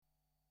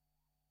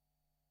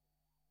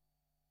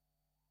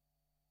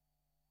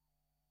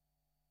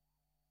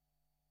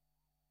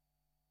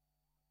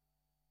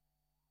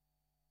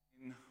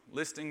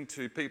listening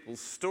to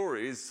people's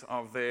stories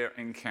of their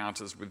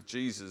encounters with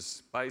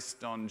Jesus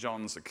based on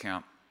John's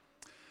account.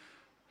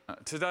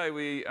 Today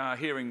we are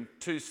hearing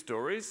two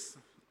stories.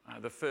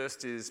 The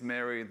first is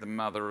Mary, the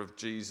mother of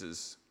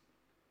Jesus.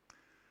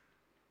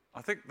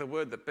 I think the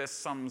word that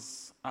best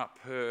sums up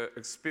her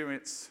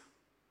experience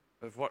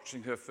of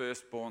watching her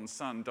firstborn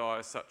son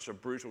die such a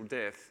brutal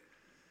death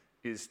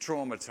is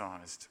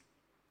traumatised.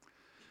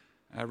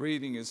 Our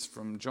reading is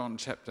from John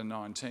chapter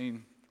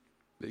 19,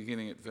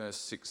 beginning at verse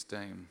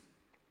 16.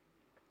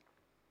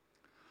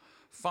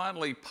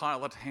 Finally,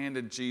 Pilate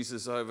handed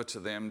Jesus over to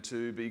them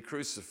to be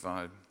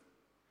crucified.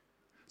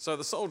 So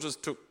the soldiers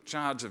took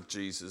charge of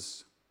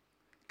Jesus.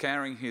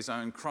 Carrying his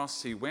own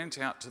cross, he went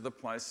out to the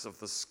place of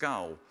the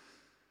skull,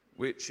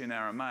 which in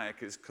Aramaic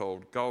is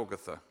called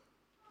Golgotha.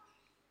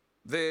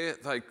 There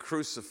they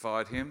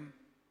crucified him,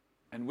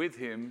 and with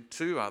him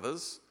 2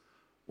 others,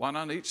 one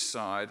on each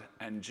side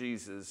and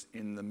Jesus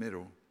in the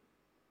middle.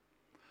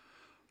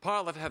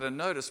 Pilate had a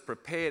notice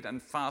prepared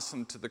and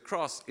fastened to the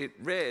cross. It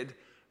read,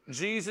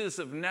 "Jesus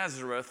of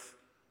Nazareth,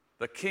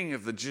 the King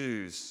of the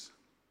Jews."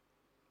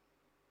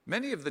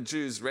 Many of the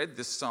Jews read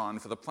this sign,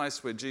 for the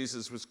place where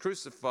Jesus was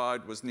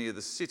crucified was near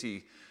the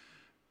city,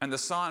 and the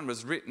sign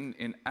was written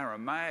in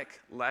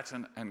Aramaic,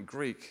 Latin, and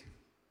Greek.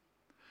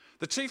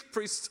 The chief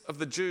priests of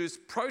the Jews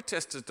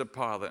protested to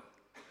Pilate,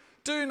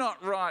 "Do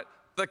not write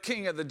the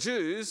King of the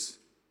Jews,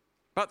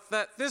 but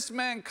that this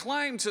man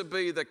claimed to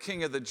be the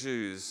King of the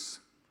Jews."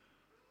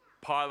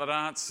 Pilate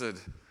answered,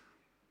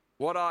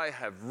 "What I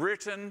have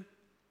written,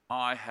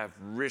 I have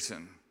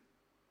written."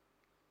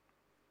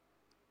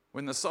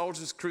 When the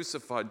soldiers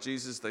crucified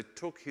Jesus, they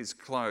took his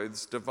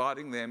clothes,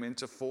 dividing them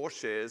into 4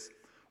 shares,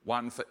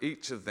 one for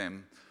each of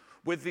them,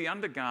 with the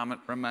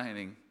undergarment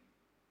remaining.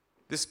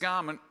 This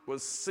garment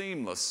was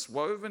seamless,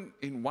 woven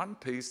in one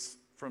piece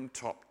from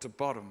top to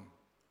bottom.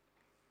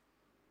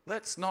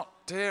 "Let's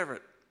not tear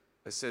it,"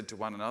 they said to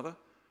one another.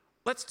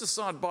 "Let's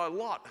decide by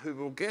lot who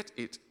will get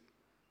it."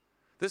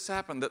 This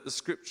happened that the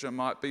scripture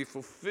might be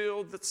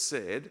fulfilled that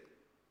said,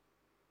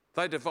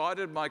 "They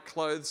divided my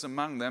clothes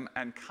among them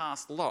and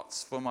cast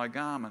lots for my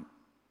garment."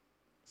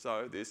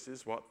 So this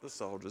is what the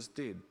soldiers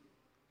did.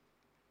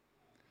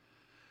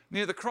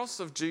 Near the cross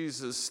of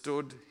Jesus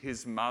stood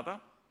his mother,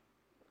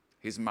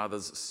 his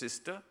mother's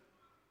sister,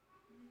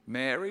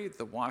 Mary,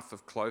 the wife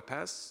of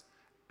Clopas,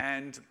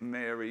 and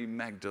Mary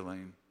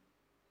Magdalene.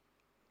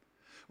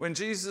 When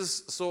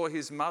Jesus saw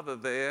his mother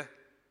there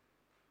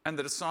and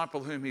the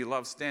disciple whom he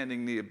loved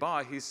standing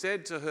nearby, he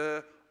said to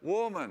her,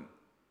 "Woman,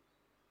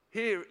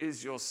 here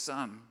is your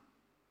son."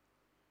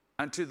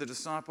 And to the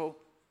disciple,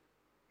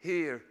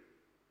 "Here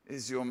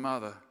is your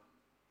mother."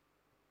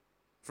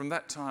 From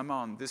that time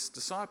on, this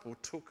disciple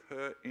took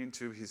her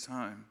into his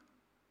home.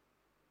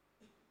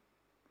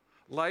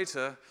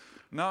 Later,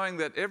 knowing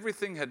that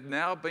everything had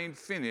now been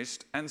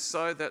finished and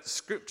so that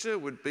scripture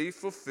would be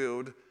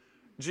fulfilled,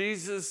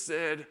 Jesus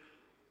said,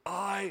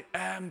 "I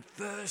am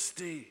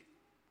thirsty."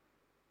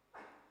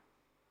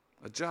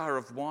 A jar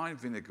of wine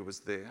vinegar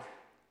was there.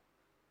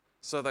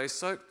 So they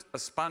soaked a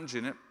sponge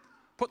in it,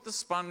 put the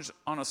sponge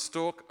on a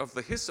stalk of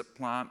the hyssop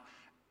plant,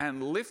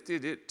 and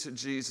lifted it to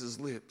Jesus'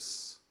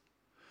 lips.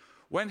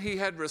 When he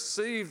had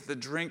received the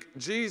drink,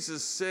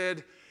 Jesus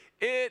said,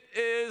 "It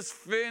is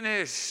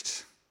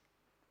finished."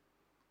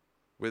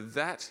 With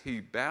that,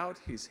 he bowed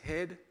his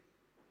head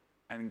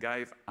and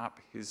gave up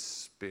his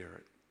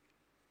spirit.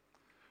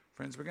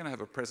 Friends, we're going to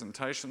have a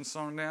presentation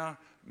song now.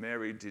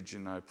 Mary, Did You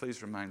Know?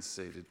 Please remain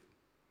seated.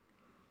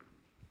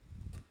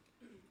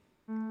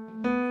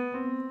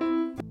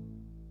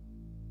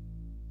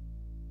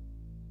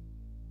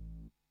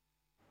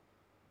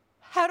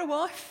 How do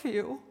I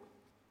feel?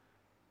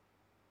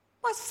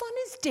 My son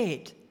is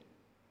dead.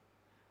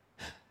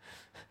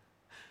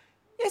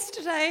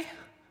 Yesterday,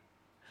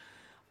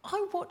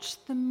 I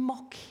watched them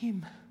mock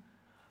him,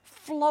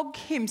 flog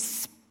him,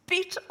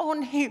 spit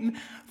on him,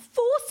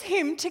 force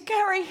him to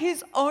carry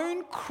his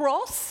own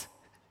cross.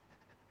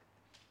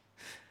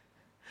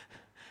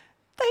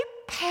 They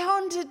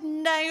pounded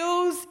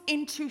nails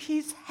into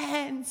his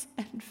hands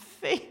and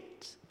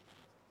feet.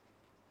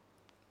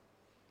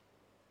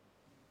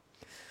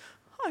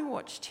 I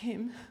watched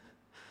him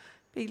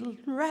be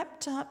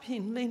wrapped up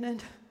in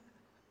linen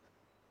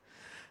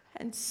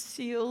and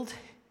sealed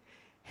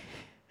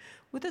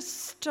with a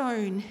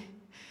stone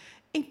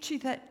into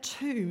that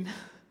tomb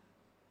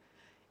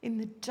in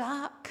the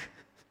dark,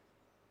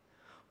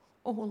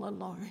 all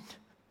alone.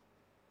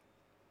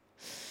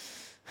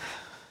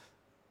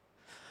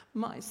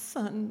 My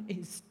son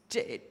is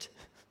dead.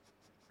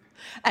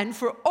 And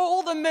for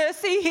all the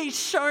mercy he's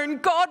shown,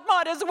 God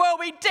might as well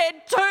be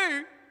dead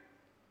too.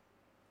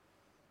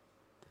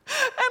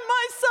 And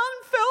my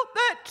son felt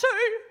that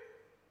too.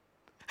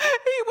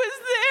 He was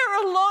there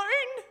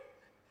alone.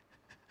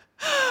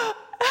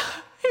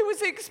 He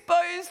was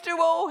exposed to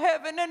all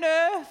heaven and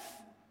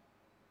earth.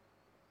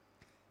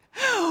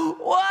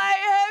 "Why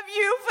have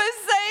you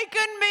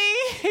forsaken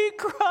me?" he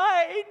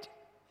cried.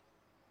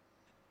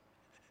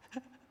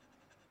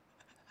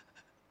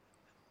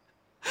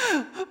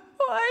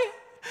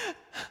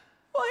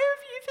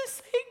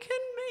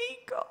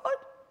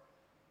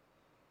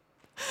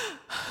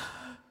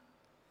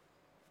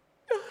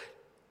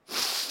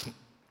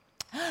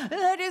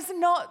 That is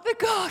not the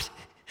God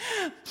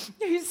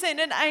who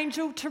sent an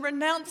angel to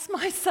announce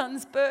my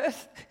son's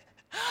birth.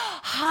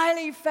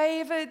 Highly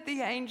favoured,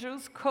 the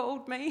angels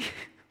called me.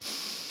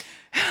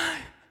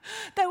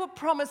 They were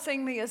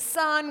promising me a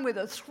son with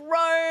a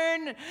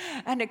throne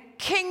and a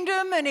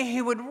kingdom, and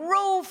he would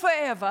rule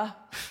forever.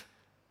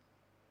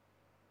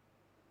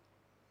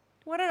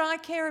 What did I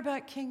care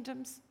about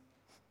kingdoms?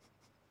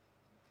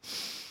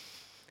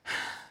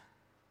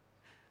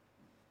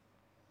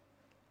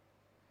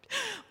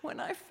 When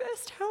I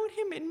first held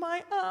him in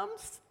my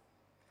arms,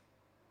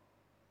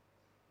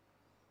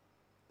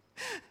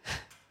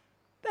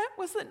 that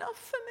was enough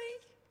for me.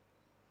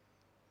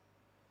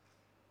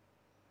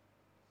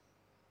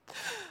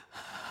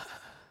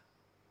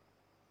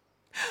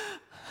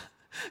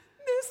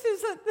 This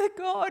isn't the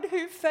God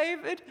who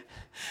favoured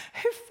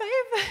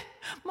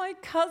my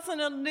cousin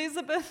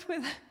Elizabeth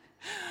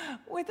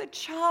with a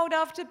child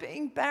after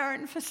being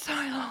barren for so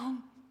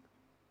long.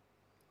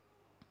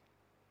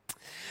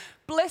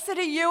 Blessed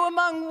are you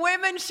among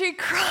women, she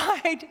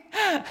cried,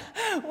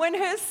 when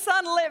her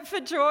son leapt for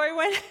joy,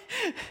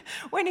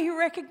 when he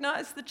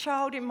recognised the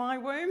child in my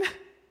womb.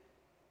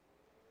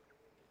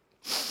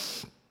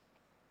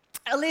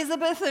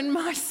 Elizabeth and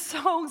my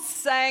soul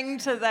sang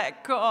to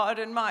that God,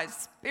 and my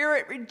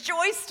spirit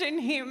rejoiced in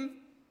him.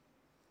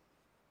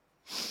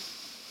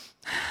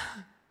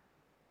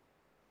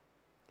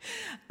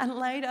 And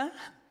later,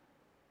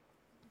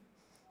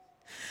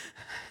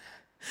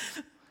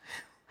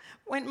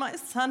 when my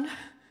son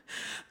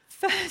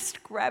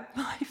first grabbed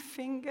my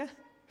finger,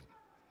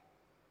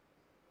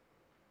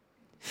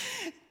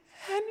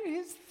 and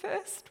his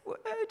first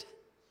word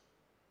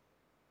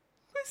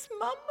was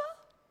 "Mama,"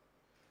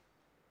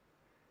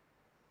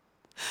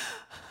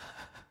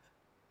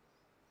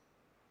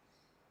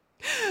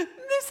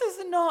 this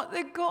is not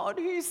the God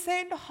who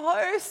sent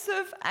hosts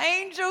of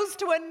angels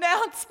to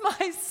announce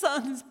my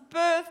son's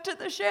birth to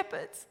the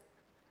shepherds.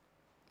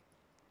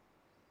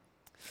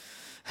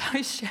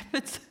 Those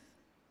shepherds,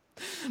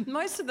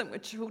 most of them were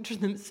children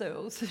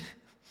themselves.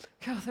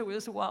 God, they were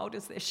as wild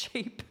as their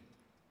sheep.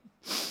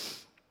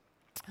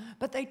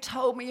 But they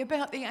told me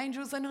about the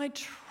angels, and I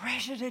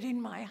treasured it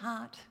in my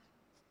heart.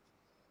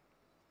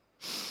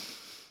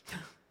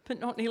 But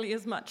not nearly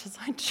as much as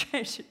I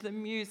treasured the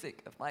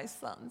music of my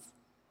son's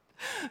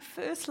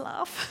first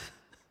laugh.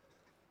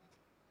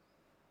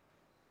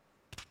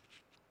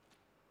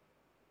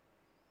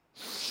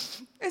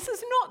 This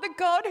is not the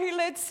God who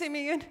led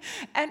Simeon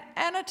and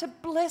Anna to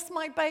bless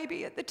my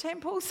baby at the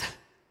temples.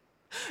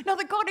 No,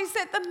 the God who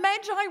sent the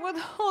Magi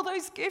with all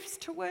those gifts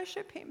to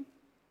worship him.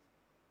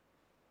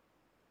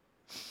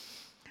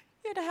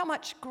 Yet how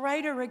much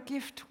greater a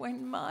gift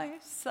when my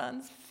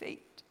son's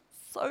feet,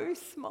 so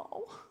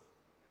small,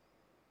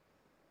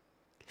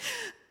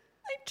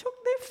 they took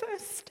their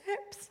first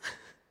steps.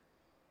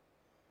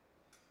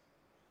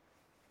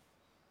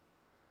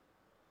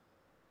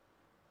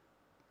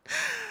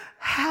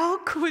 How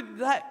could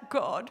that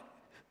God,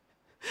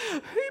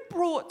 who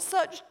brought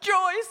such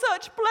joy,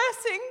 such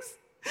blessings,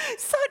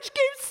 such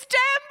gifts,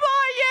 stand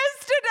by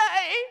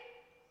yesterday?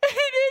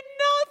 He did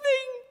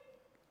nothing.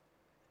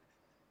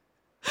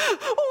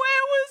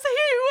 Where was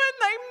he when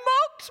they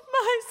mocked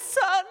my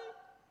son?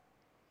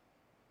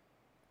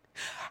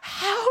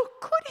 How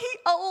could he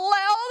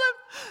allow them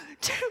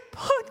to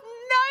put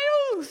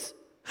nails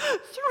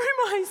through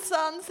my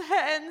son's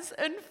hands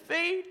and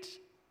feet?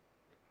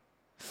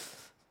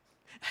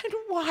 And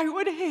why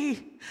would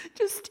he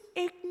just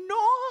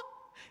ignore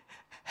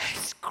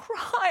his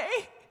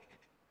cry?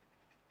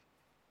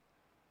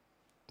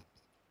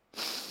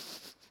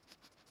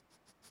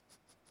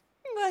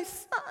 My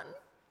son,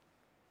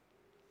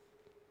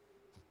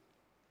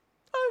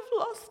 I've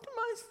lost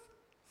my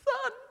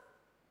son.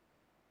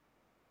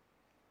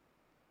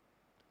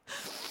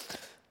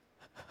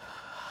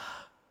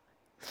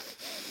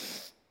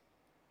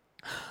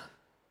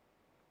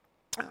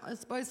 I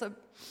suppose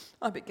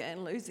I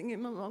began losing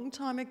him a long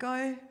time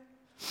ago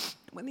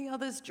when the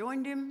others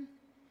joined him.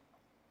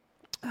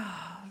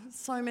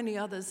 So many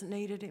others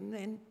needed him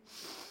then.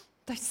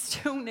 They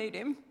still need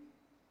him.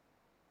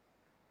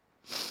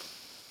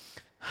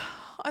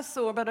 I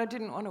saw, but I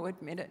didn't want to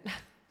admit it.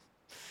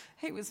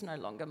 He was no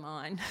longer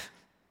mine.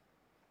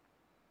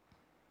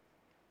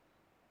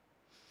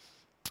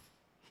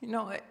 You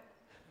know,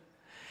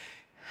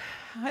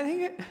 I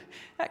think it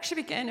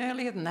actually began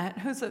earlier than that.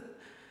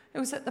 It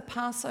was at the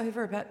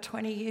Passover about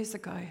 20 years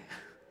ago.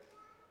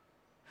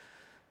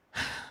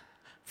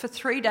 For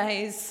 3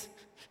 days,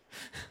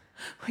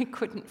 we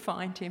couldn't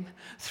find him.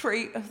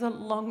 3 of the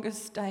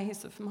longest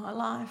days of my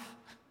life.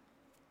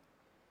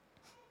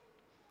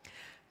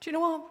 Do you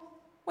know what?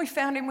 We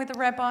found him with the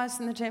rabbis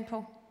in the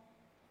temple.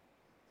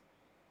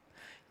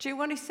 Do you know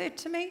what he said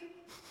to me?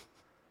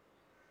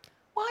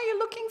 Why are you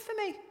looking for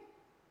me?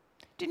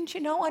 Didn't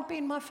you know I'd be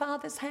in my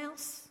father's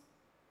house?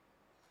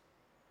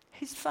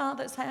 His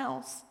father's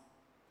house.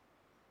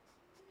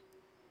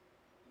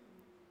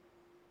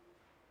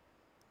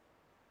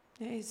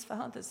 Yeah, his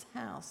father's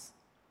house.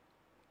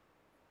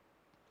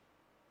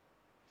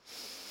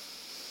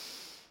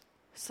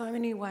 So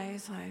many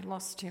ways I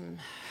lost him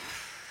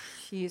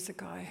years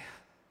ago.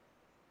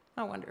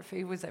 I wonder if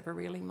he was ever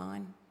really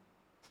mine.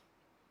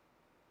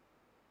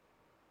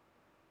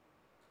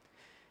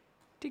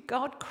 Did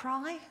God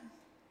cry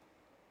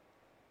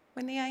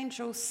when the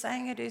angels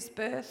sang at his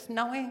birth,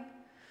 knowing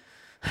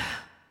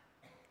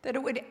that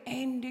it would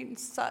end in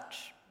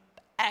such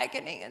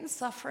agony and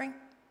suffering?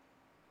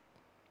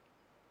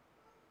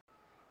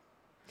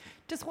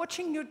 Does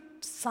watching your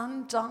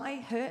son die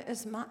hurt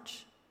as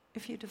much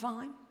if you're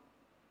divine?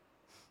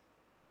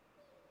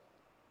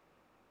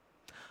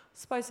 I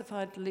suppose if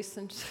I'd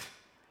listened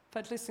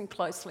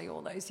closely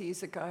all those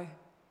years ago,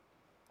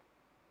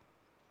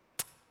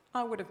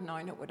 I would have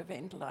known it would have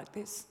ended like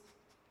this.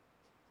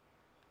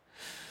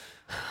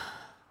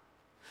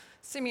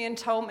 Simeon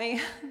told me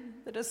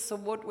that a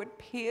sword would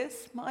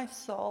pierce my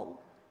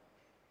soul.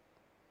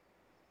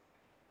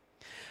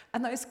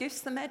 And those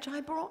gifts the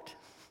Magi brought,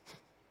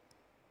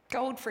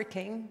 gold for a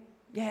king,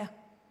 yeah.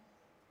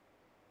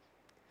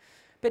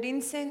 But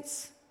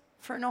incense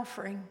for an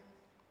offering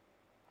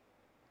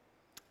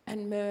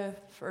and myrrh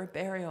for a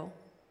burial.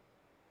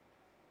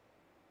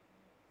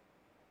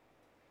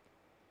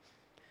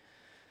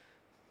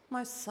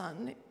 My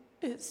son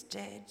is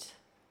dead.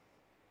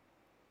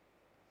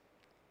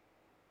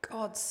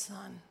 God's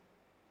son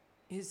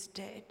is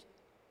dead.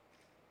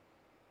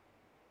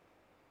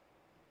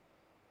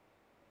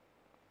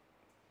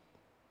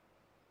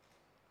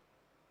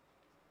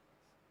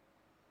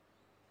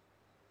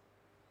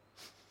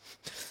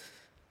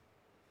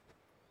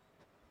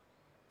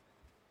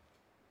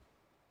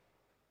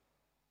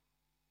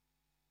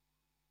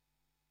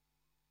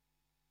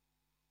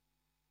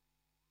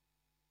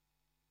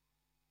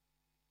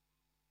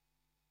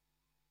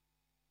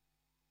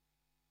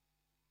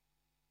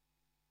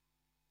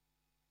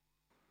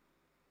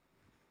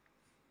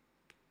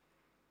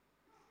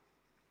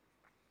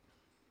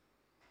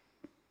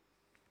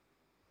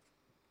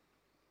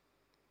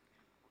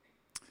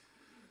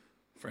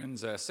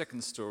 Friends, our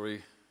second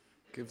story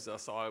gives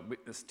us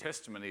eyewitness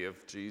testimony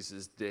of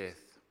Jesus'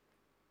 death.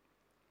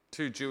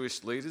 Two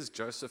Jewish leaders,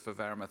 Joseph of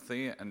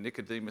Arimathea and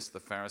Nicodemus the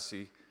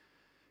Pharisee,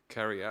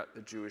 carry out the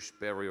Jewish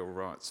burial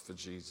rites for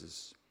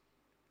Jesus.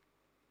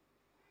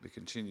 We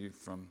continue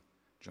from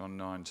John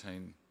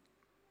 19.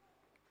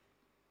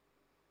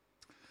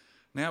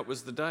 Now it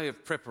was the day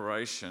of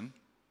preparation,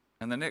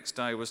 and the next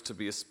day was to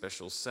be a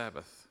special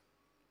Sabbath.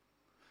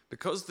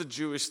 Because the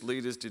Jewish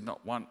leaders did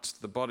not want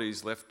the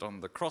bodies left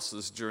on the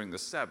crosses during the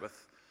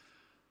Sabbath,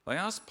 they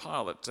asked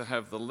Pilate to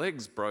have the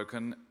legs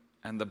broken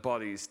and the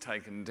bodies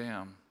taken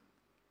down.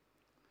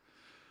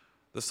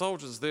 The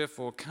soldiers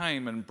therefore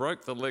came and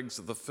broke the legs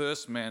of the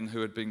first man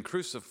who had been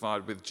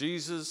crucified with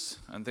Jesus,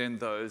 and then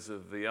those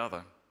of the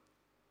other.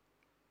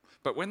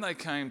 But when they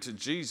came to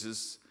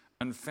Jesus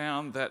and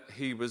found that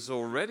he was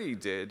already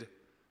dead,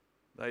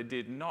 they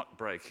did not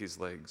break his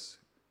legs.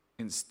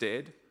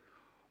 Instead,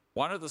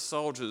 one of the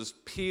soldiers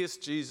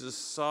pierced Jesus'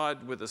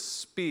 side with a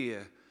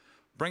spear,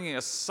 bringing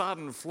a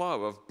sudden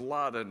flow of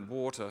blood and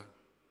water.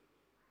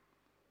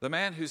 The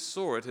man who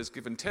saw it has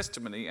given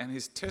testimony, and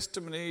his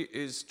testimony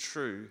is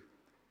true.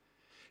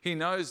 He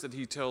knows that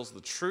he tells the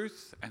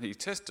truth, and he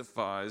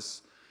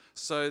testifies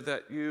so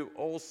that you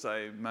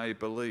also may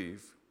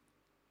believe.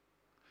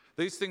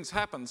 These things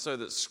happened so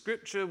that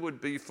Scripture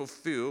would be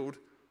fulfilled.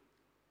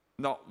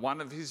 Not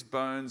one of his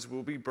bones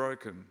will be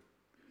broken.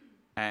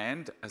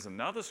 And, as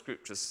another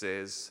scripture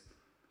says,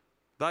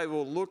 they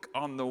will look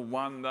on the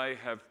one they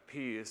have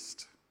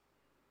pierced.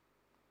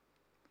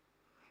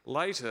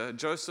 Later,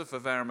 Joseph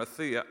of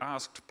Arimathea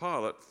asked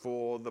Pilate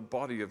for the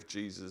body of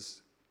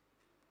Jesus.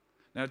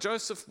 Now,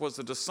 Joseph was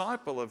a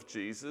disciple of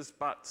Jesus,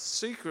 but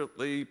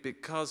secretly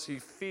because he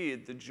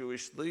feared the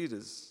Jewish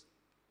leaders.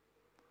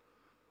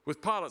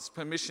 With Pilate's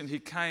permission, he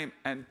came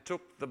and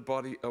took the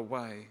body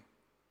away.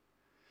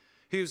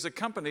 He was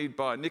accompanied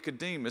by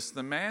Nicodemus,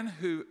 the man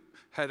who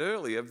had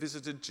earlier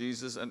visited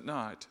Jesus at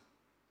night.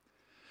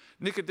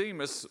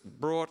 Nicodemus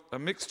brought a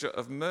mixture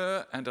of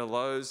myrrh and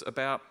aloes,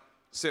 about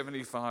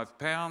 75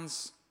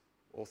 pounds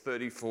or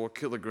 34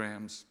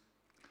 kilograms.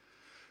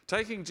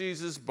 Taking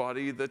Jesus'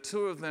 body, the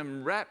two of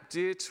them wrapped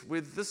it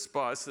with the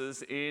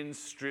spices in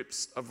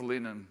strips of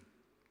linen.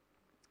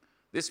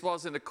 This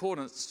was in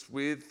accordance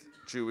with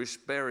Jewish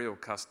burial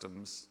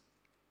customs.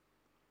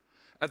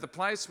 At the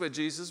place where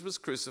Jesus was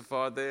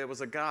crucified, there was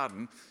a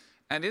garden,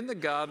 and in the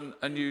garden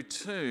a new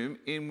tomb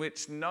in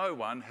which no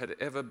one had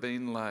ever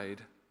been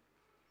laid.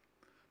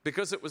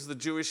 Because it was the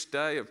Jewish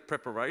day of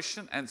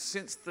preparation, and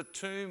since the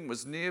tomb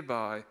was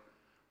nearby,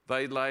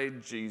 they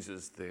laid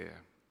Jesus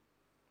there.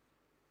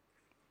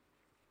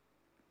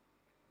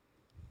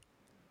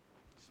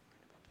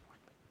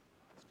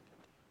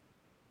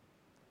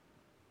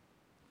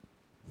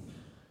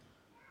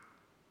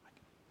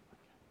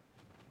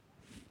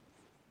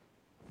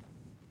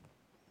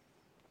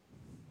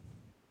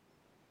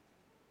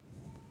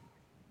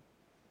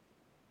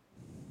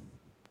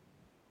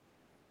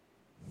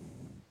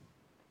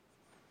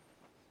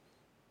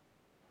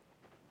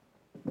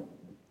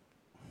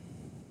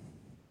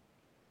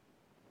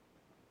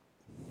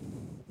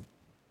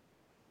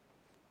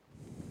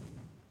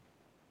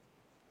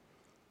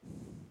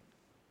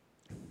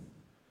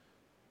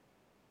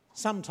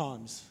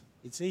 Sometimes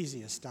it's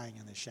easier staying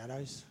in the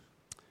shadows.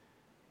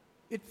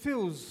 It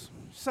feels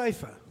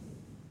safer.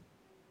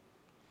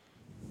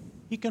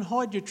 You can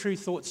hide your true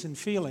thoughts and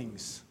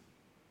feelings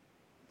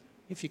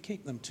if you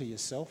keep them to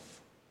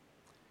yourself.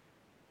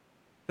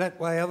 That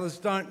way others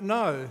don't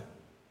know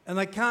and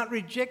they can't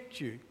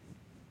reject you.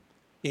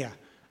 Yeah,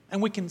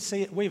 and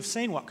we've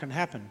seen what can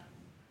happen.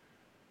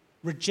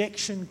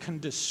 Rejection can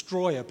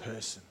destroy a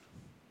person.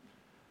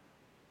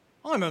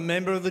 I'm a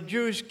member of the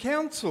Jewish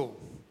Council.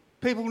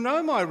 People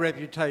know my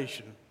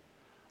reputation.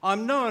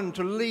 I'm known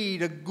to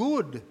lead a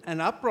good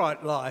and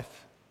upright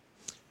life.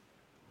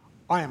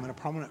 I am a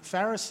prominent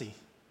Pharisee.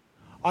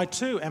 I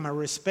too am a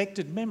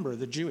respected member of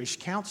the Jewish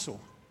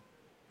Council.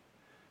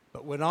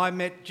 But when I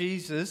met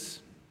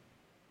Jesus,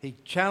 he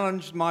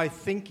challenged my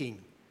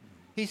thinking.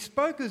 He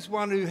spoke as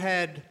one who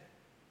had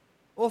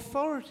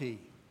authority.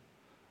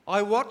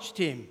 I watched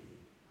him,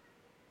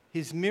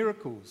 his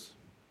miracles,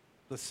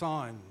 the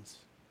signs.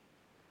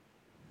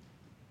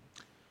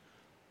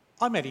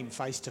 I met him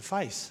face to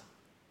face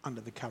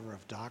under the cover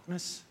of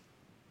darkness.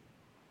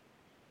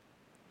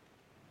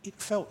 It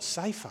felt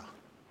safer.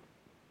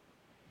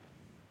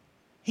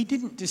 He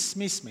didn't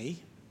dismiss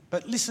me,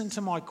 but listened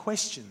to my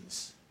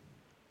questions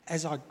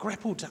as I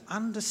grappled to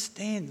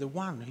understand the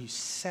one who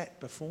sat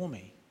before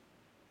me.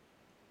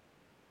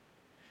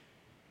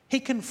 He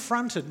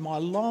confronted my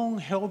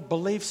long-held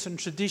beliefs and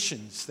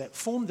traditions that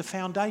formed the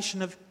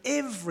foundation of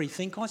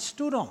everything I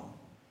stood on.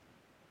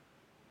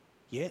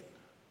 Yet,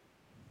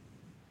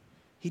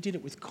 he did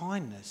it with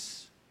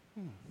kindness,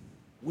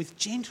 with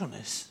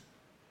gentleness.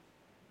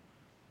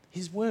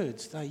 His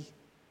words, they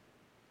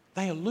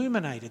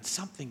illuminated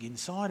something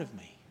inside of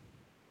me.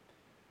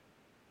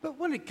 But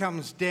when it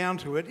comes down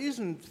to it,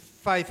 isn't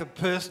faith a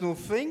personal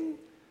thing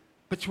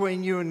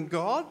between you and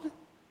God?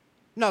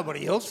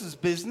 Nobody else's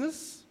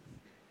business.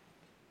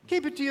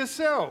 Keep it to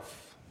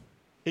yourself.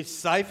 It's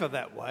safer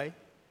that way.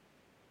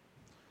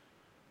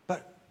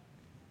 But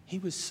he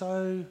was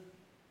so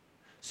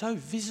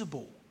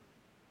visible.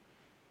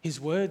 His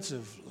words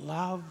of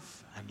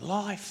love and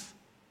life.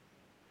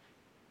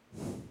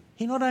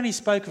 He not only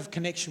spoke of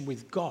connection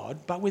with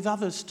God, but with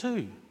others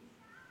too.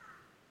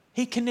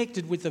 He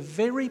connected with the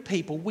very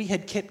people we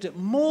had kept at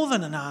more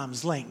than an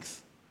arm's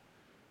length.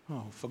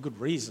 Oh, for good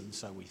reason,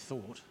 so we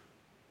thought.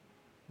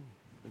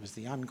 It was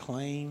the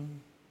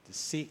unclean, the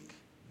sick,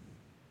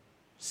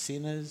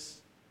 sinners,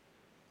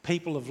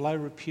 people of low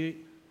repute,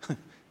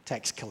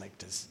 tax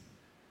collectors.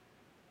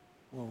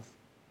 Well,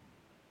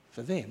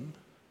 for them,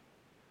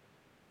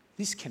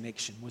 this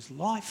connection was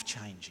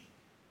life-changing.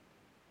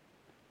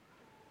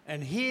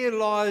 And here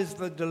lies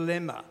the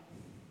dilemma.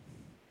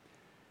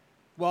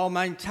 While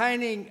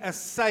maintaining a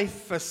safe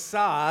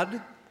facade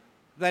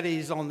that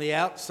is on the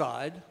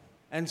outside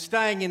and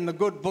staying in the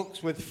good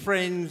books with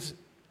friends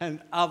and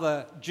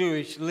other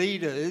Jewish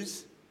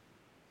leaders,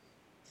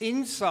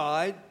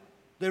 inside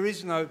there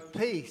is no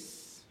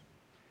peace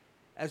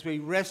as we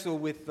wrestle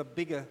with the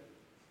bigger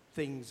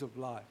things of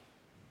life.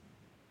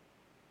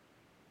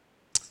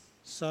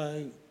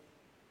 So,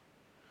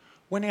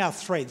 when our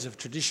threads of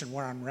tradition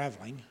were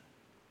unravelling,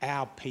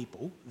 our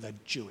people, the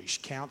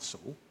Jewish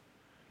Council,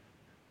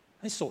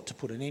 they sought to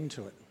put an end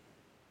to it.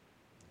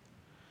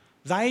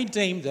 They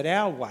deemed that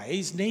our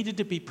ways needed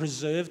to be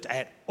preserved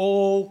at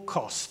all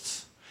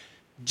costs.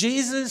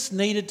 Jesus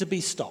needed to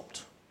be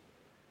stopped.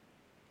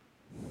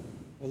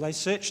 Well, they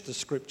searched the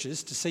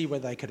scriptures to see where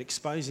they could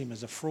expose him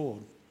as a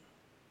fraud.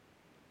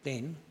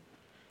 Then,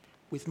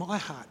 with my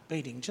heart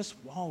beating just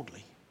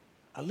wildly,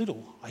 a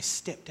little, I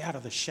stepped out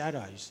of the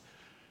shadows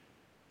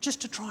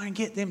just to try and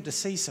get them to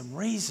see some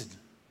reason.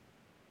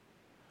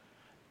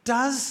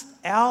 Does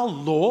our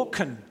law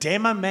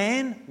condemn a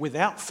man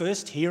without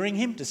first hearing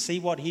him to see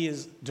what he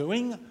is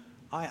doing?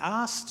 I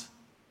asked.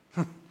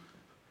 They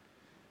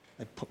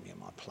put me in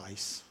my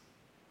place.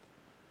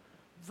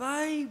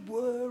 They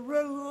were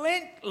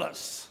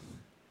relentless.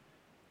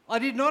 I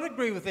did not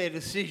agree with their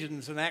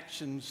decisions and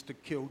actions to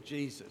kill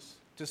Jesus,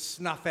 to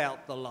snuff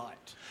out the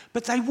light.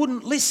 But they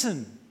wouldn't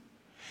listen.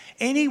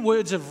 Any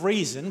words of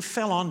reason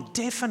fell on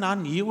deaf and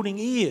unyielding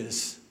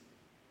ears.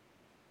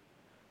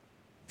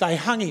 They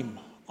hung him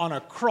on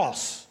a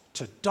cross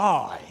to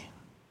die.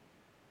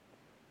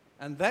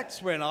 And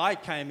that's when I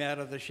came out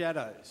of the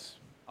shadows.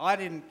 I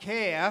didn't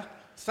care.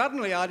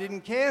 Suddenly I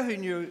didn't care who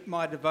knew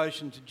my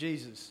devotion to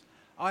Jesus.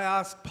 I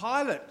asked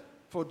Pilate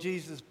for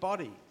Jesus'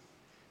 body.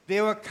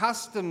 There were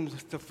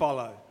customs to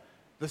follow.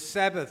 The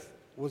Sabbath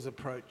was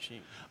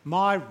approaching.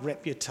 My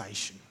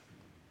reputation,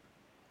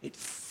 it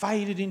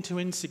faded into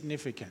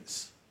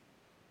insignificance.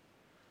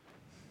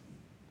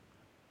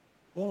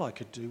 All I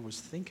could do was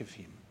think of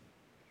him,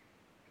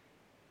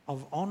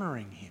 of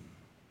honouring him.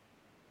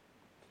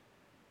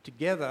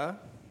 Together,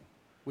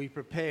 we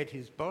prepared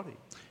his body.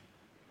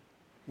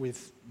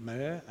 With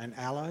myrrh and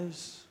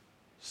aloes,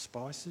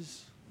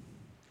 spices,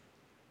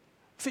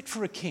 fit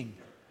for a king.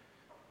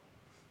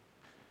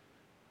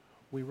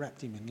 We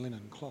wrapped him in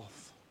linen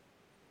cloth.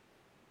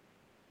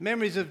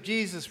 Memories of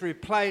Jesus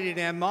replayed in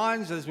our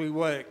minds as we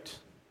worked.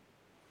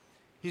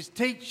 His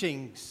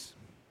teachings,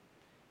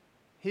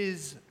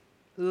 his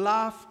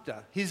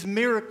laughter, his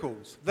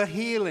miracles, the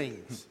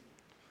healings.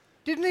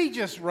 Didn't he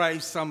just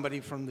raise somebody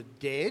from the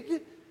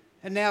dead?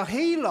 And now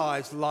he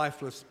lies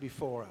lifeless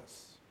before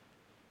us.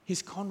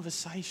 His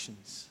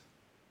conversations,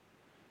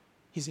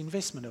 his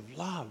investment of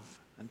love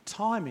and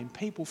time in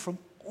people from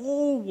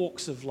all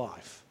walks of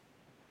life.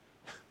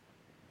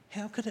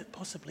 How could it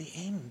possibly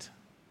end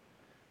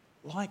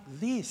like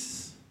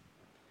this?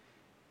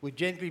 We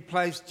gently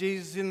placed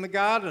Jesus in the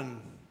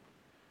garden,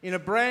 in a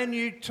brand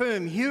new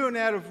tomb hewn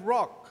out of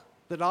rock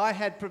that I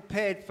had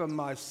prepared for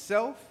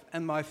myself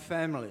and my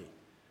family,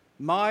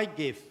 my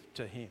gift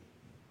to him.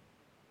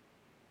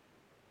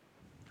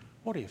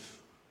 What if?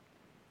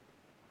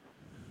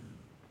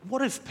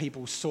 What if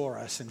people saw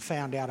us and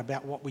found out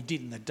about what we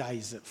did in the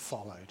days that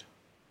followed?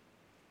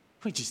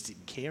 We just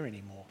didn't care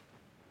anymore.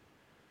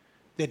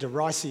 Their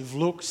derisive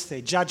looks,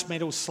 their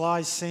judgmental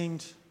slides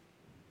seemed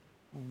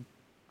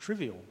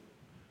trivial,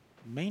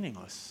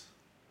 meaningless.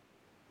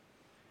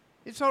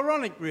 It's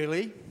ironic,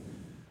 really.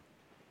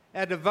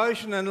 Our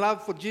devotion and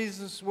love for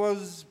Jesus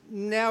was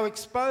now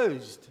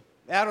exposed,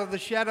 out of the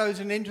shadows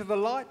and into the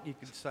light, you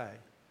could say.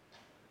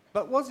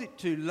 But was it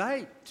too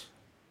late?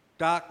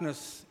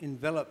 Darkness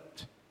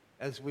enveloped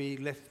as we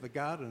left the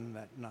garden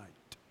that night.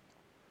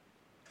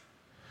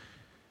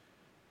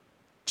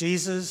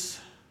 Jesus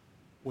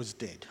was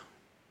dead.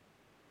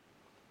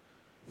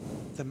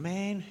 The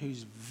man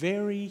whose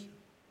very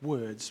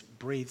words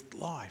breathed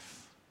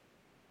life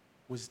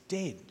was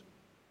dead.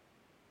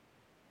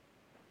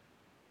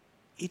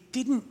 It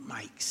didn't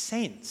make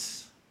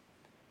sense.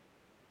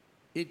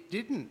 It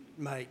didn't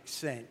make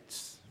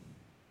sense.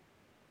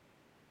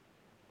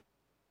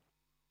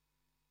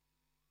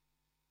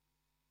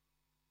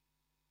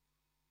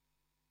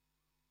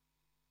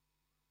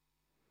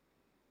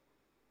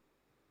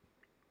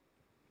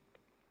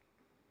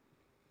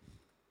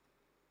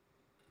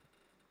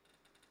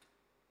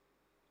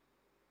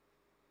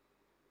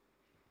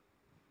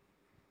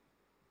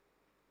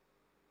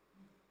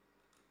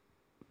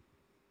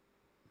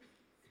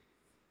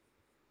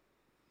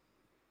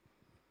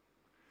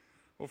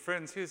 Well,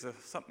 friends, here's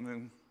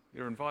something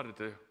you're invited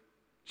to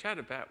chat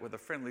about with a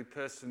friendly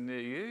person near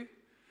you.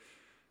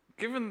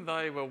 Given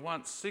they were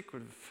once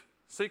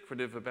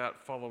secretive about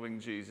following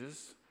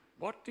Jesus,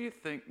 what do you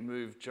think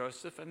moved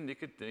Joseph and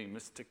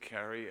Nicodemus to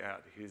carry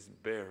out his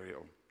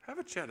burial? Have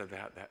a chat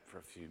about that for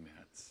a few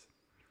minutes.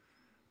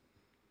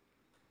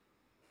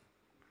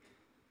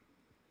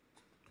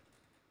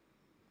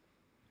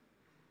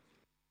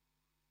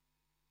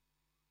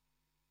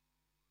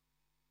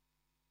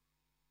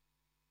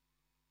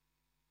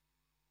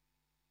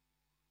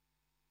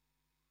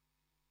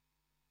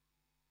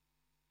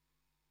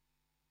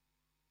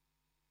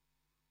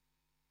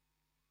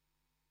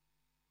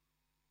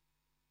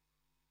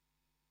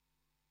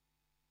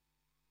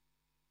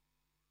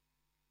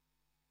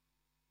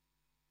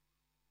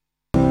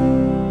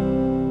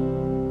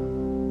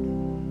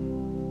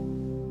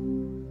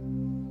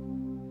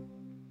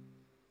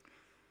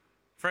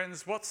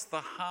 Friends, what's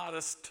the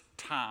hardest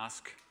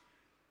task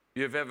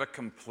you've ever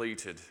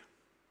completed?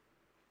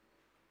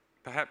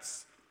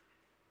 Perhaps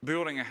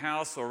building a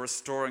house or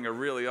restoring a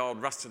really old,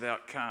 rusted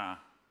out car.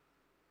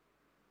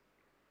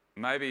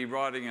 Maybe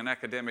writing an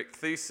academic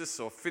thesis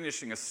or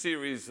finishing a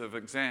series of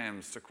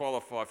exams to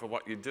qualify for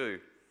what you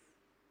do.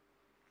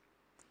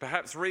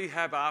 Perhaps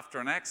rehab after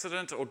an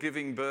accident or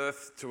giving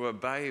birth to a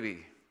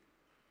baby.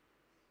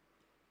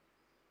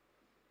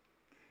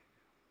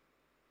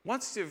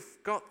 Once you've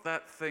got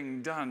that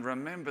thing done,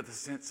 remember the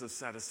sense of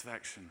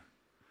satisfaction.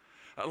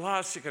 At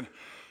last you can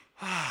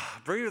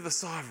breathe with a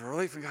sigh of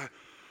relief and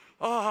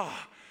go,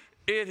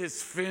 it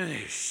is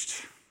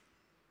finished.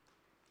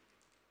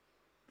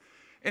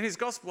 In his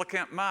gospel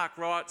account, Mark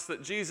writes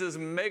that Jesus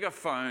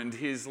megaphoned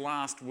his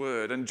last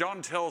word, and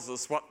John tells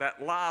us what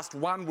that last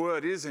one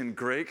word is in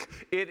Greek.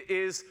 It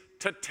is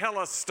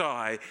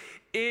tetelestai.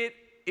 It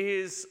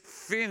is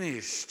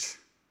finished.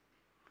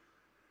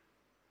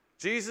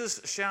 Jesus'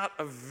 shout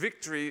of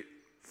victory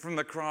from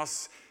the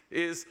cross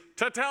is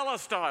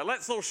tetelestai.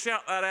 Let's all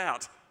shout that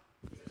out.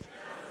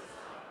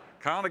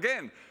 Come on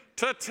again.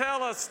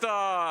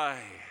 Tetelestai.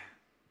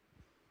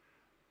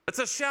 It's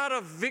a shout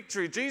of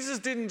victory. Jesus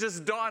didn't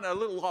just die in a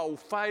little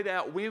old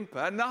fade-out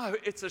whimper. No,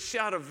 it's a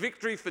shout of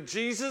victory for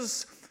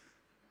Jesus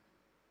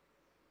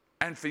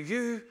and for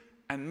you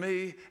and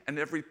me and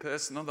every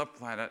person on the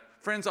planet.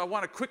 Friends, I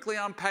want to quickly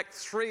unpack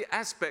three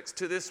aspects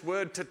to this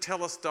word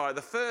tetelestai.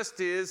 The first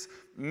is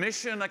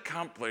mission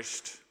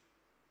accomplished.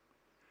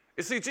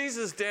 You see,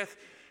 Jesus' death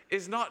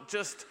is not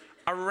just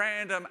a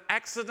random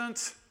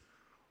accident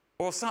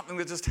or something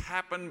that just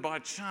happened by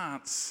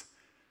chance.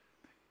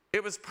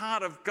 It was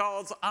part of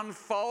God's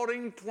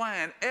unfolding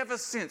plan ever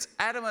since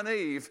Adam and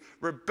Eve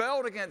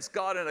rebelled against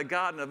God in the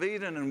Garden of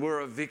Eden and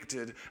were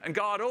evicted. And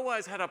God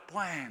always had a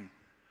plan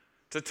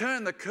to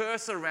turn the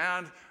curse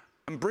around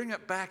and bring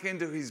it back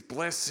into his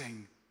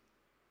blessing.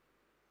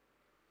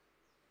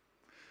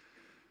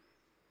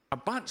 A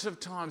bunch of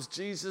times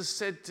Jesus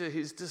said to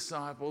his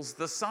disciples,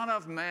 the Son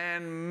of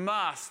Man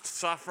must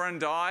suffer and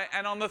die,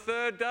 and on the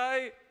third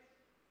day,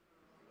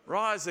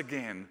 rise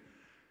again.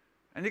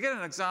 And you get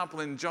an example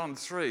in John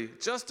 3.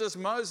 Just as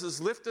Moses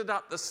lifted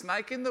up the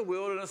snake in the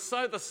wilderness,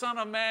 so the Son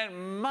of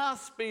Man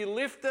must be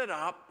lifted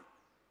up,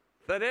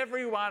 that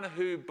everyone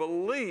who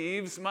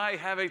believes may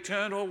have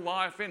eternal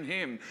life in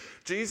him.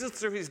 Jesus,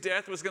 through his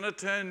death, was going to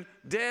turn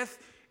death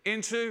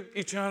into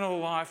eternal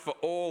life for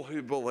all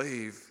who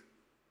believe.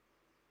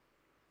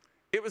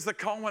 It was the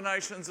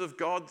culminations of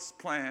God's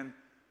plan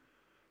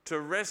to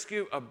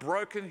rescue a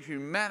broken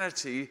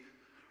humanity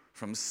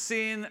from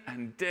sin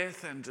and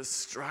death and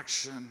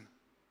destruction,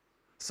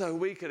 so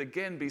we could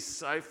again be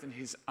safe in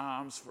his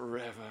arms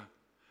forever.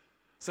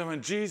 So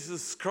when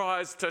Jesus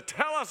cries,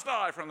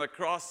 "Tetelestai," from the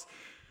cross,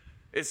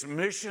 it's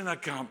mission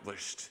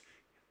accomplished.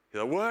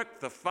 The work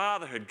the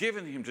Father had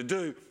given him to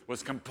do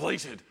was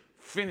completed,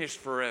 finished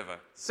forever.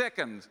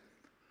 Second,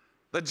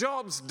 the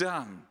job's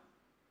done.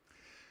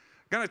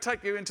 I'm going to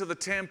take you into the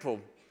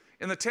temple.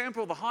 In the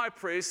temple, the high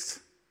priest,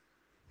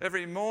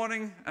 every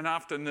morning and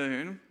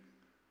afternoon,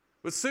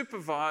 would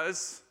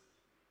supervise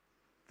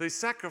the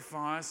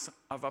sacrifice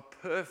of a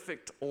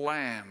perfect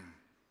lamb.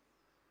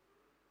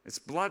 Its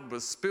blood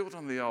was spilt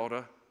on the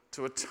altar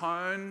to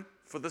atone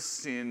for the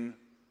sin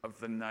of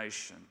the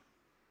nation.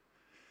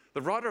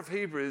 The writer of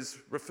Hebrews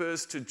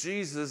refers to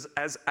Jesus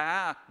as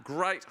our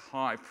great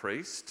high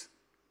priest.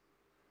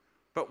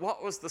 But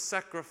what was the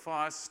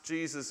sacrifice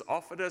Jesus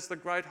offered as the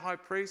great high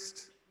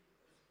priest?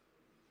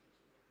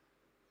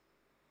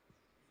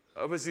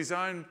 It was his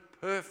own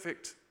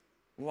perfect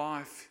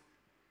life,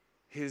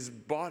 his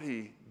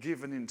body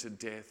given into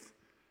death,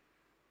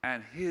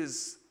 and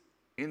his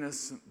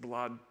innocent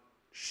blood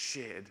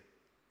shed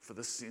for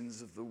the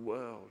sins of the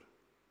world.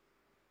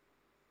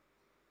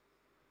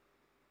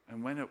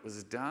 And when it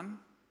was done,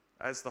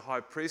 as the high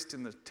priest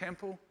in the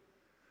temple,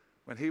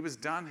 when he was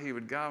done, he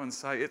would go and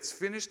say, "It's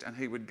finished," and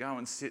he would go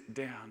and sit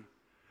down.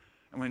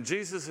 And when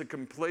Jesus had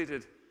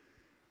completed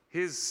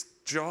his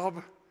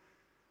job,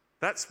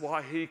 that's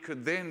why he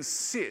could then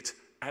sit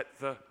at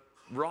the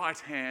right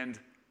hand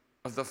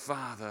of the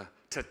Father.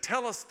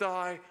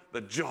 Tetelestai,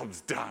 the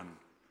job's done.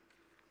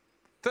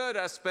 Third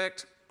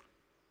aspect,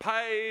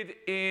 paid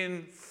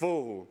in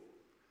full.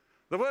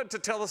 The word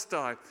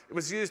tetelestai, it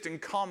was used in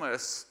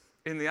commerce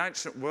in the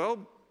ancient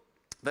world,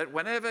 that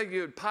whenever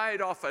you'd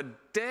paid off a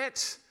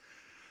debt,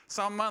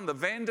 someone, the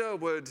vendor,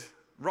 would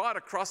write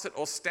across it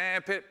or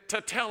stamp it,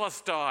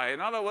 tetelestai.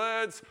 In other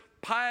words,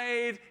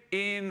 paid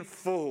in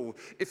full.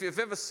 If you've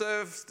ever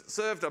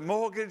served a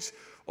mortgage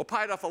or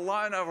paid off a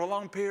loan over a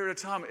long period of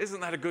time,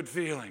 isn't that a good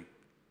feeling?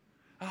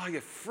 Oh,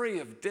 you're free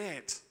of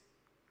debt.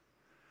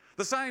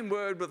 The same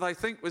word, but they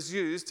think, was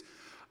used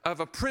of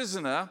a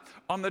prisoner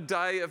on the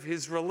day of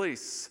his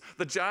release.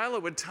 The jailer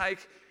would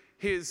take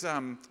his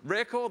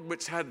record,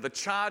 which had the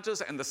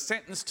charges and the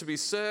sentence to be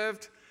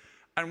served,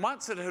 and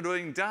once it had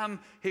been done,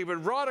 he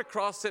would write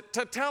across it,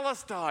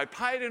 tetelestai,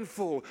 paid in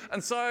full.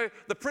 And so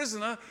the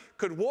prisoner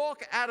could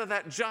walk out of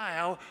that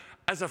jail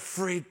as a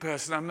freed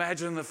person.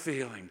 Imagine the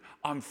feeling.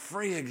 I'm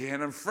free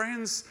again. And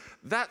friends,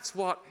 that's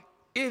what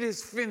 "it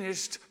is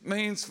finished"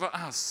 means for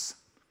us.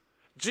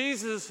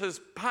 Jesus has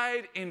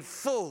paid in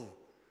full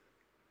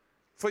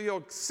for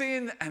your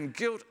sin and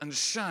guilt and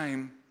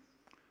shame,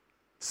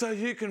 so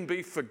you can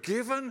be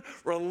forgiven,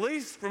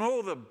 released from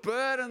all the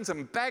burdens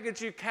and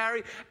baggage you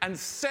carry, and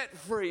set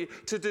free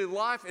to do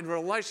life in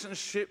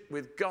relationship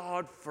with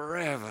God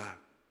forever.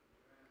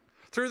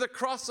 Through the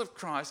cross of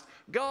Christ,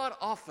 God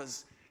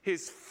offers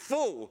his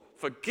full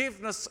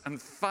forgiveness and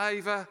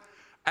favour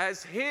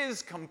as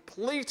his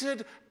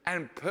completed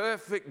and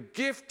perfect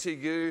gift to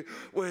you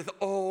with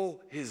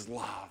all his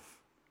love.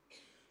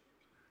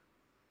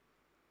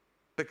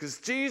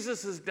 Because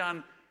Jesus has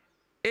done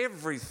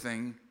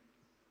everything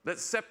that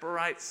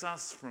separates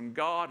us from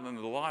God and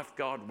the life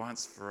God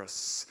wants for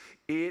us.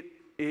 It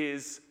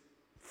is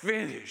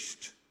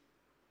finished.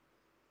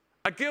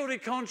 A guilty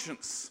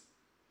conscience,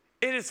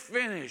 it is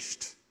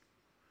finished.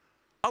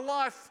 A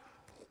life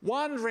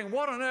wondering,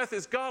 what on earth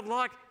is God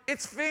like?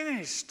 It's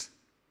finished.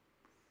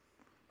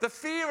 The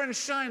fear and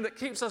shame that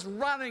keeps us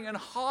running and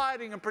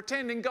hiding and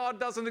pretending God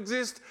doesn't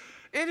exist,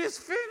 it is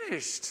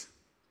finished.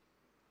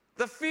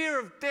 The fear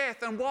of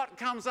death and what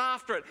comes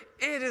after it,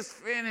 it is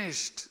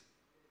finished.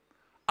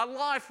 A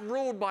life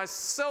ruled by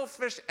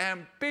selfish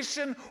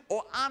ambition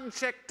or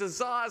unchecked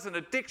desires and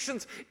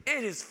addictions,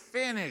 it is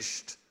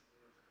finished.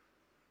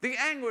 The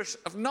anguish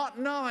of not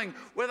knowing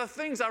whether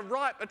things are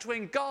right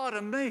between God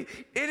and me,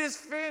 it is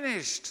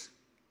finished.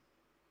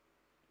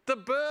 The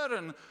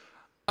burden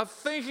of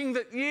thinking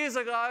that years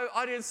ago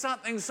I did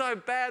something so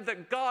bad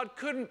that God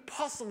couldn't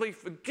possibly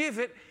forgive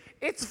it,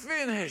 it's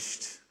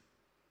finished.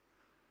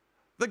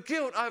 The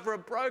guilt over a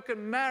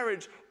broken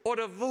marriage or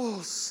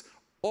divorce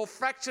or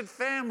fractured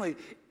family,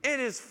 it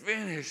is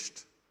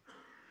finished.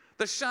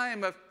 The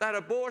shame of that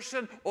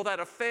abortion or that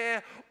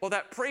affair or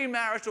that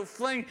premarital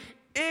fling,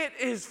 it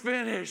is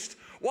finished.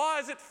 Why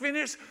is it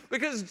finished?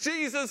 Because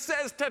Jesus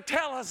says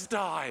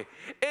tetelestai.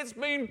 It's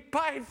been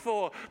paid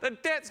for. The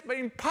debt's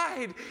been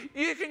paid.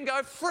 You can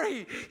go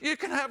free. You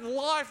can have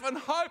life and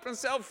hope and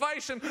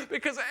salvation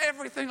because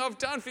everything I've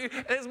done for you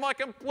is my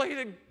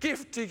completed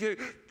gift to you.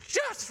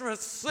 Just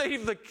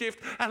receive the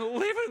gift and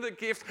live in the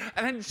gift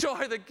and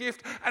enjoy the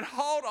gift and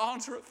hold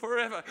on to it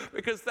forever,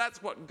 because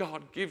that's what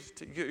God gives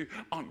to you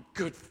on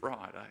Good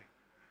Friday.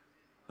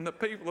 And the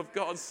people of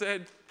God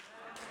said,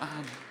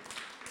 Amen.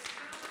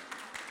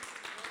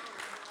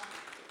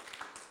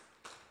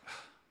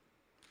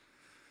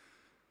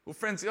 Well,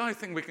 friends, the only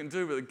thing we can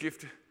do with a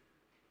gift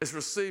is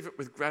receive it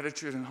with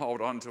gratitude and hold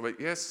on to it,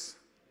 yes?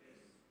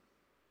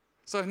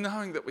 So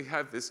knowing that we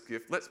have this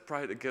gift, let's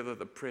pray together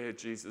the prayer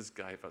Jesus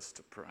gave us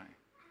to pray.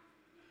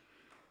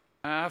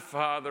 Our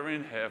Father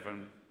in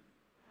heaven,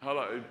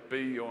 hallowed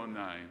be your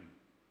name.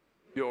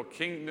 Your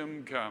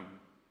kingdom come.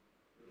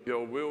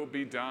 Your will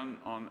be done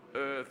on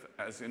earth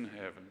as in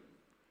heaven.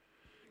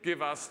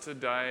 Give us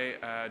today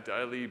our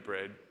daily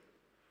bread.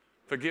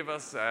 Forgive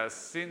us our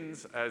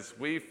sins as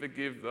we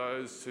forgive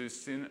those who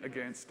sin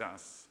against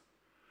us.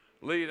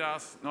 Lead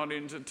us not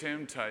into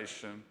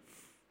temptation,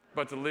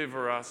 but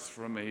deliver us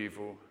from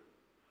evil.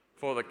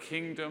 For the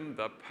kingdom,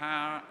 the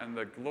power, and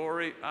the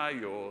glory are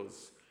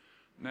yours,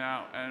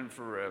 now and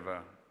forever.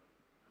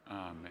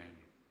 Amen.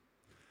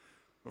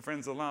 Well,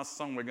 friends, the last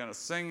song we're going to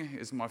sing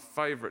is my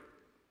favourite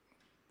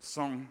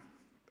song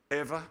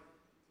ever.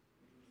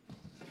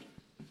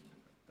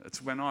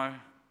 It's When I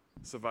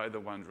Survey the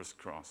Wondrous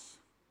Cross.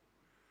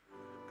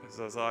 Because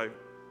as I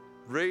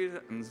read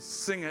it and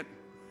sing it,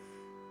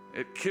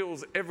 it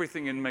kills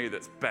everything in me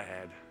that's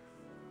bad.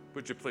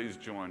 Would you please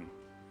join?